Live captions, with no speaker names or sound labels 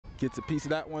Gets a piece of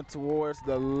that one towards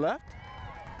the left.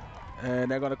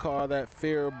 And they're going to call that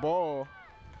fair ball.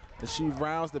 And she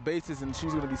rounds the bases, and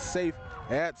she's going to be safe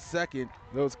at second.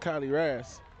 Goes Kylie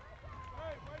Rass.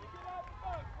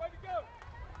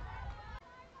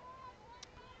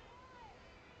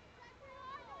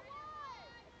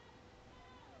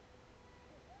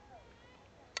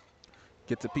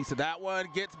 Gets a piece of that one,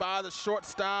 gets by the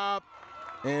shortstop,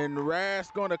 and Rass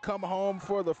going to come home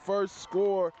for the first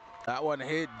score. That one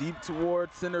hit deep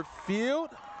towards center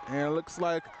field, and it looks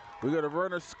like we got a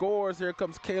runner scores. Here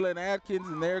comes Kaylin Atkins,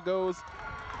 and there goes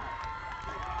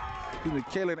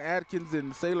Kaylin Atkins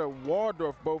and Sailor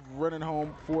Waldorf both running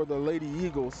home for the Lady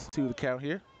Eagles. To the count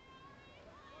here.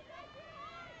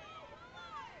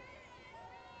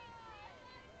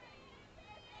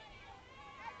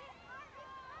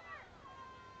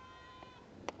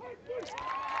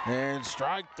 And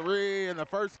strike three in the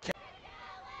first count.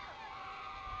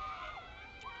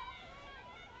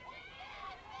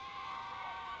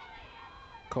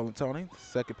 Colatoni,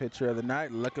 second pitcher of the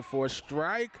night, looking for a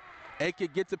strike. Aiken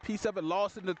gets a piece of it,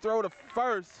 lost in the throw to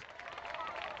first.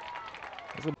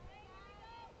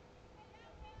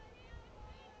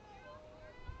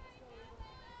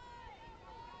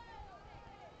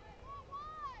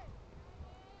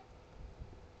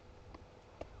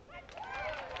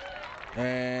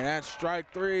 And that's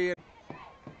strike three.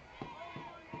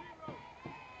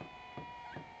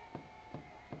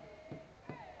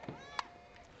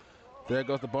 There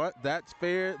goes the bunt. That's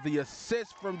fair. The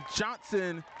assist from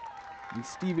Johnson. And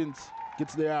Stevens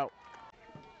gets the out.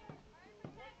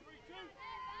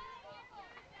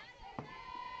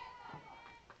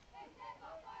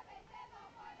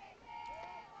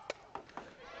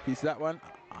 Piece of that one.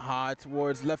 High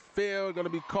towards left field. Going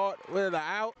to be caught with an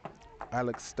out.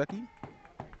 Alex Stuckey.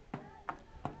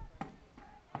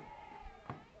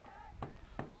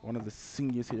 One of the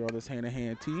seniors here on this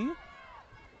Hanahan team.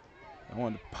 That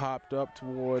one popped up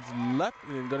towards left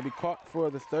and going to be caught for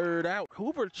the third out.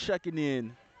 Hoover checking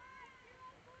in.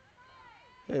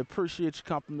 Hey, appreciate your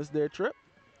compliments there, Trip.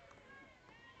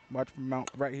 Watch from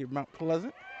right here, Mount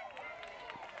Pleasant.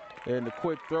 And the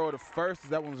quick throw to first.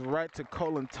 That one's right to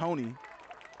Colantoni.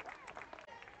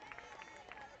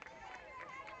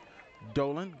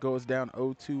 Dolan goes down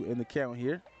 0-2 in the count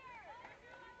here.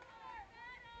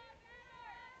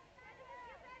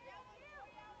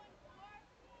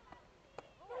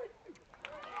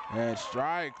 And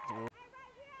strike.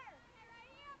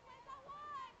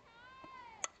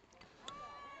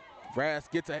 Rass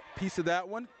gets a piece of that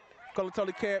one.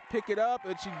 Colatoni can't pick it up,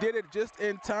 and she did it just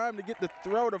in time to get the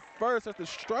throw to first after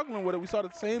struggling with it. We saw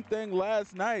the same thing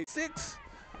last night. 6.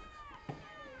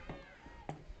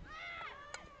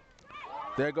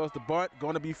 There goes the bunt.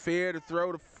 Going to be fair to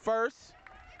throw to first.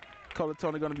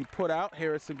 Colatoni going to be put out.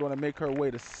 Harrison going to make her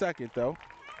way to second, though.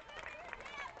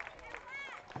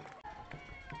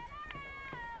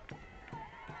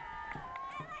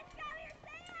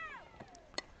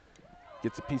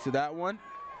 Gets a piece of that one.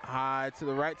 High to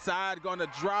the right side, going to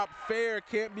drop fair.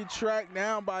 Can't be tracked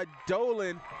down by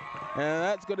Dolan. And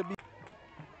that's going to be.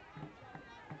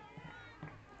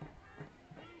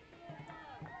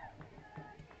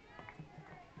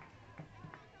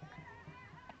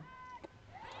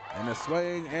 And a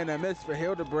swing and a miss for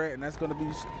Hildebrandt, and that's going to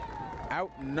be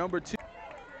out number 2.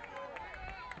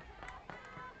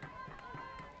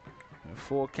 And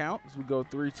full count as we go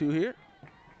 3-2 here.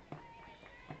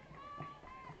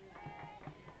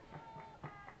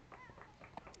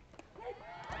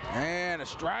 And a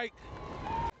strike.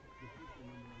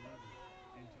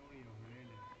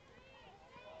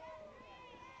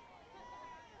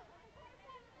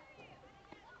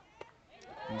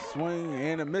 And swing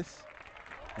and a miss.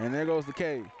 And there goes the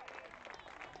K.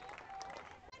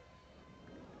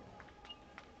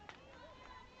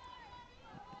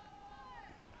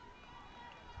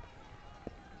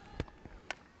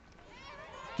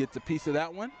 Gets a piece of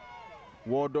that one.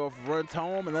 Waldorf runs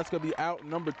home, and that's going to be out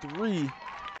number 3.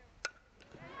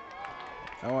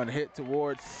 That one hit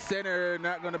towards center,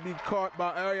 not going to be caught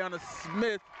by Ariana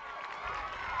Smith.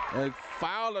 And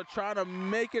Fowler trying to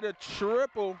make it a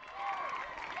triple.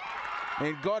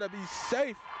 And got to be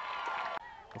safe.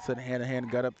 All of a sudden,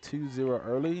 Hanahan got up 2-0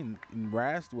 early, and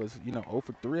Rast was, 0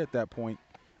 for 3 at that point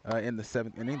in the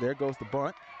 7th inning. There goes the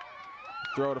bunt.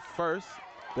 Throw to first.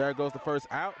 There goes the first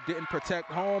out. Didn't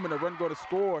protect home, and the run go to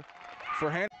score for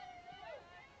Hanahan.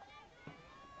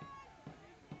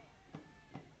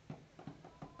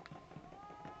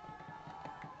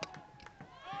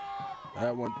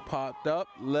 That one popped up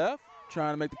left,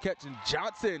 trying to make the catch, and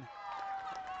Johnson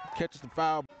catches the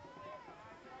foul.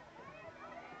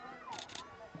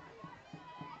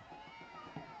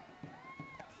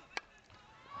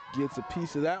 Gets a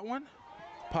piece of that one.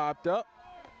 Popped up.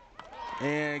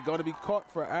 And going to be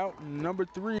caught for out number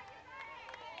 3.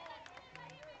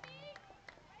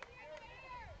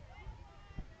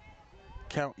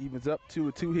 Count evens up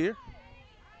 2-2 here.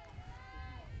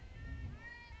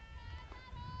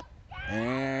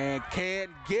 And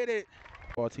can't get it.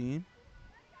 Ball team.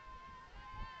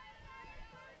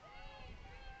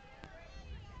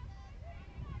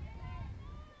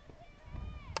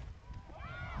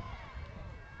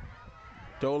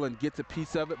 Dolan gets a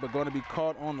piece of it, but going to be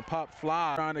caught on the pop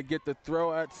fly. Trying to get the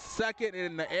throw at second,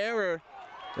 and the error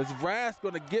is Rask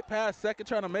going to get past second,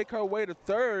 trying to make her way to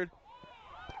third.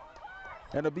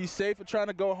 And to be safe and trying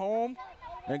to go home,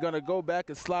 and going to go back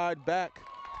and slide back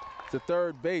to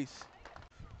third base.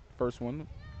 First one,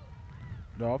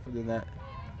 off, and then that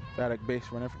emphatic base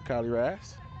runner from Kylie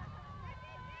Rask.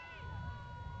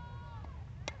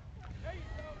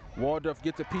 Waldorf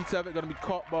gets a piece of it, going to be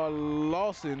caught by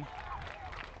Lawson.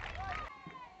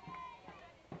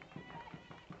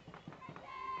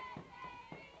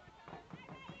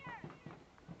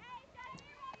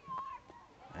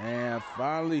 And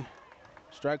finally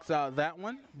strikes out that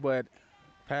one, but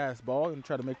pass ball and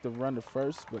try to make the run to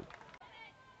first, but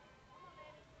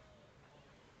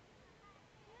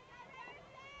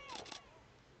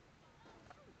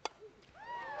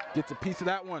gets a piece of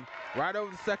that one right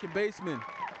over the second baseman.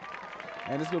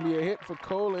 And it's going to be a hit for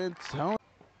Cole and Tony.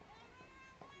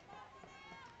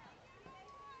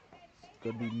 It's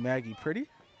going to be Maggie Pretty.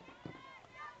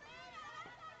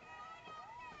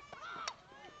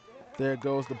 There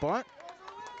goes the bunt.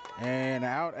 And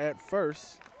out at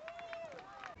first.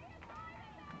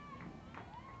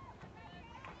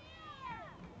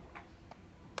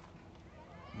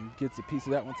 And gets a piece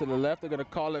of that one to the left. They're going to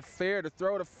call it fair to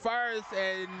throw to first.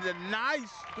 And a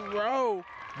nice throw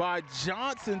by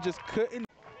Johnson, just couldn't.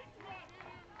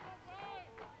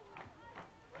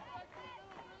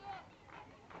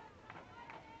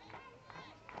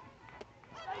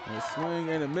 A swing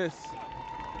and a miss.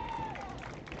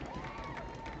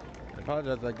 I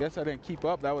apologize, I guess I didn't keep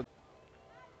up. That was.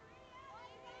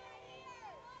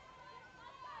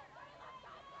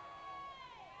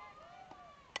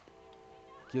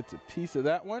 Gets a piece of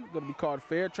that one. Going to be called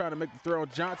fair, trying to make the throw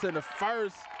on Johnson to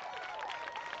first.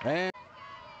 And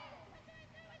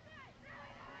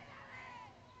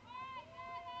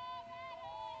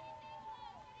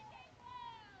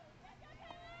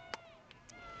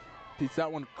piece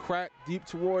that one cracked deep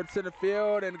towards center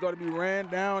field and going to be ran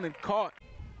down and caught.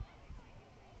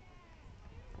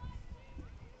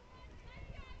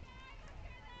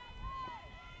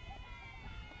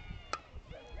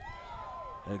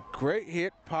 A great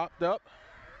hit popped up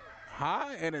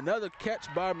high, and another catch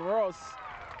by Moros.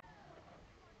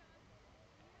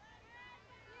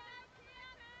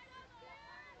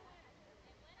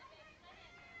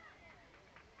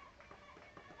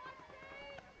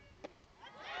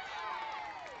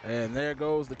 And there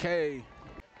goes the K.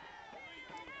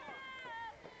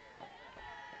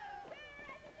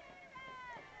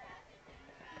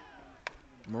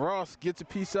 Moros gets a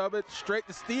piece of it, straight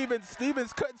to Stevens.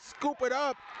 Stevens couldn't scoop it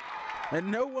up,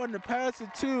 and no one to pass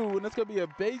it to, and it's going to be a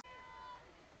base.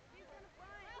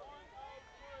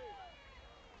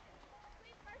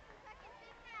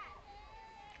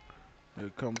 Here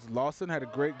comes Lawson, had a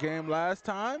great game last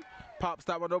time. Pops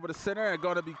that one over the center and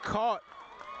going to be caught.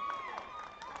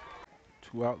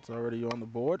 2 outs already on the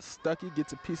board. Stuckey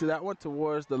gets a piece of that one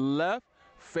towards the left.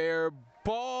 Fair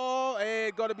ball,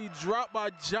 and going to be dropped by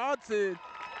Johnson.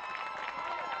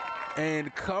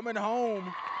 And coming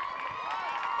home.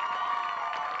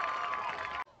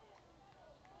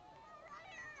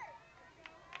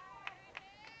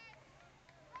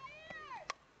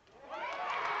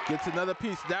 Gets another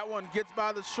piece. That one gets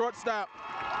by the shortstop.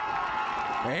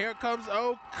 And here comes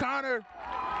O'Connor.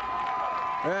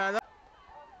 And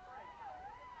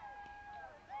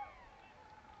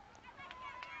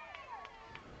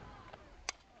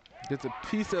gets a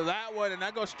piece of that one, and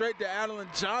that goes straight to Adeline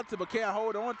Johnson, but can't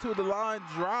hold on to the line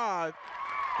drive.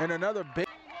 And another big.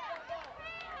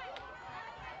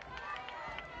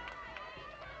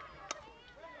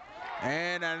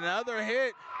 And another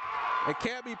hit. It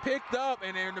can't be picked up,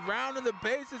 and in the round of the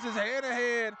bases is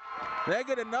Hanahan. They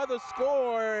get another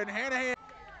score, and Hanahan.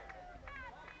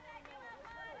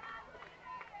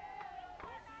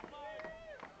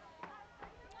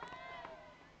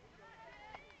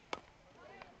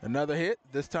 Another hit.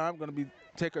 This time going to be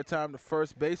take her time to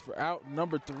first base for out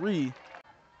number 3.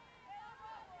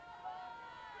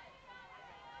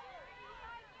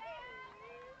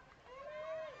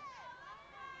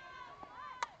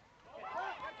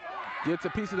 Gets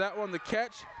a piece of that one, the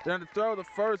catch, then to throw the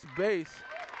first base.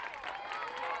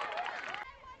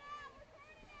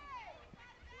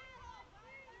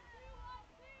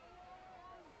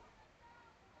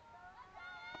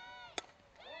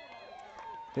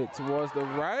 Hit towards the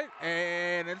right,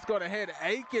 and it's going to hit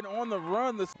Aiken on the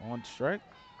run. This on strike.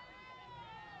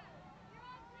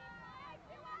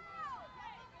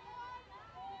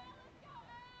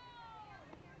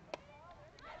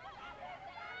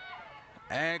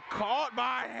 And caught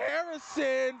by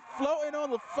Harrison, floating on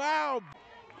the foul.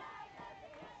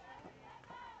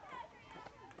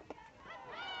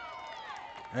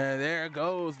 And there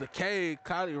goes the K,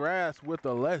 Kylie Rass with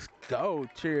the let's go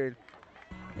cheering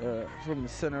from the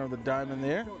center of the diamond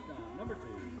there.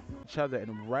 Each other,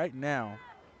 and right now,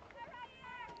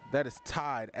 that is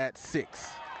tied at 6.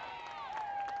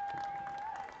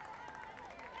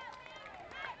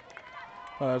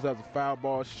 That was a foul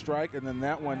ball strike, and then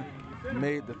that one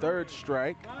made the 3rd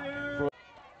strike.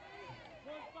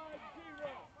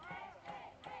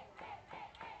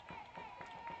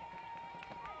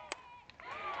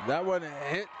 That one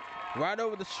hit right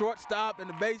over the shortstop, and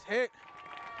the base hit.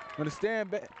 Going to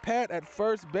stand pat at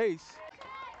first base.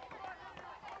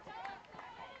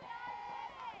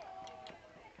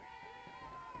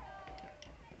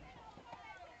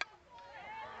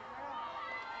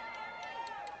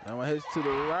 That one hits to the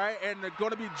right, and they're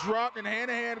going to be dropped, and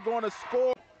Hanahan going to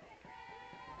score.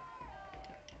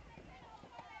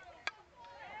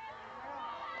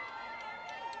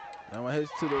 That one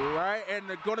hits to the right, and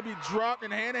they're going to be dropped,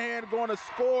 and Hanahan going to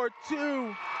score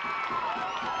 2.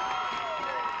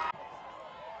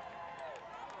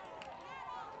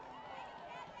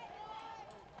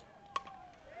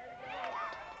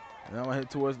 That one hit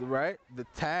towards the right. The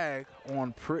tag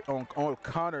on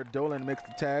Connor. Dolan makes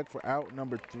the tag for out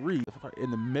number 3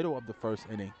 in the middle of the 1st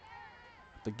inning.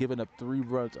 They're giving up 3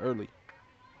 runs early.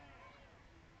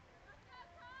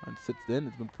 And since then,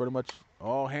 it's been pretty much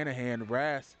all Hanahan.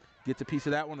 Rass gets a piece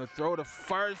of that one to throw to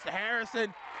first.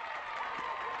 Harrison.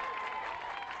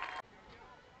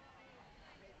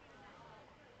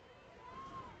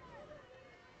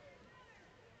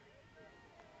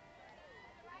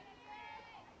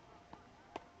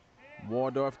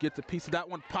 Waldorf gets a piece of that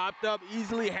one, popped up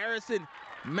easily. Harrison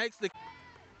makes the.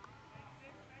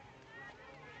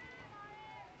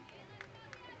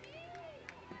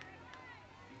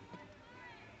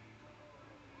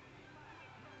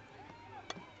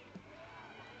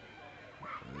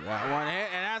 That one hit,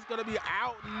 and that's going to be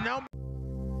out number.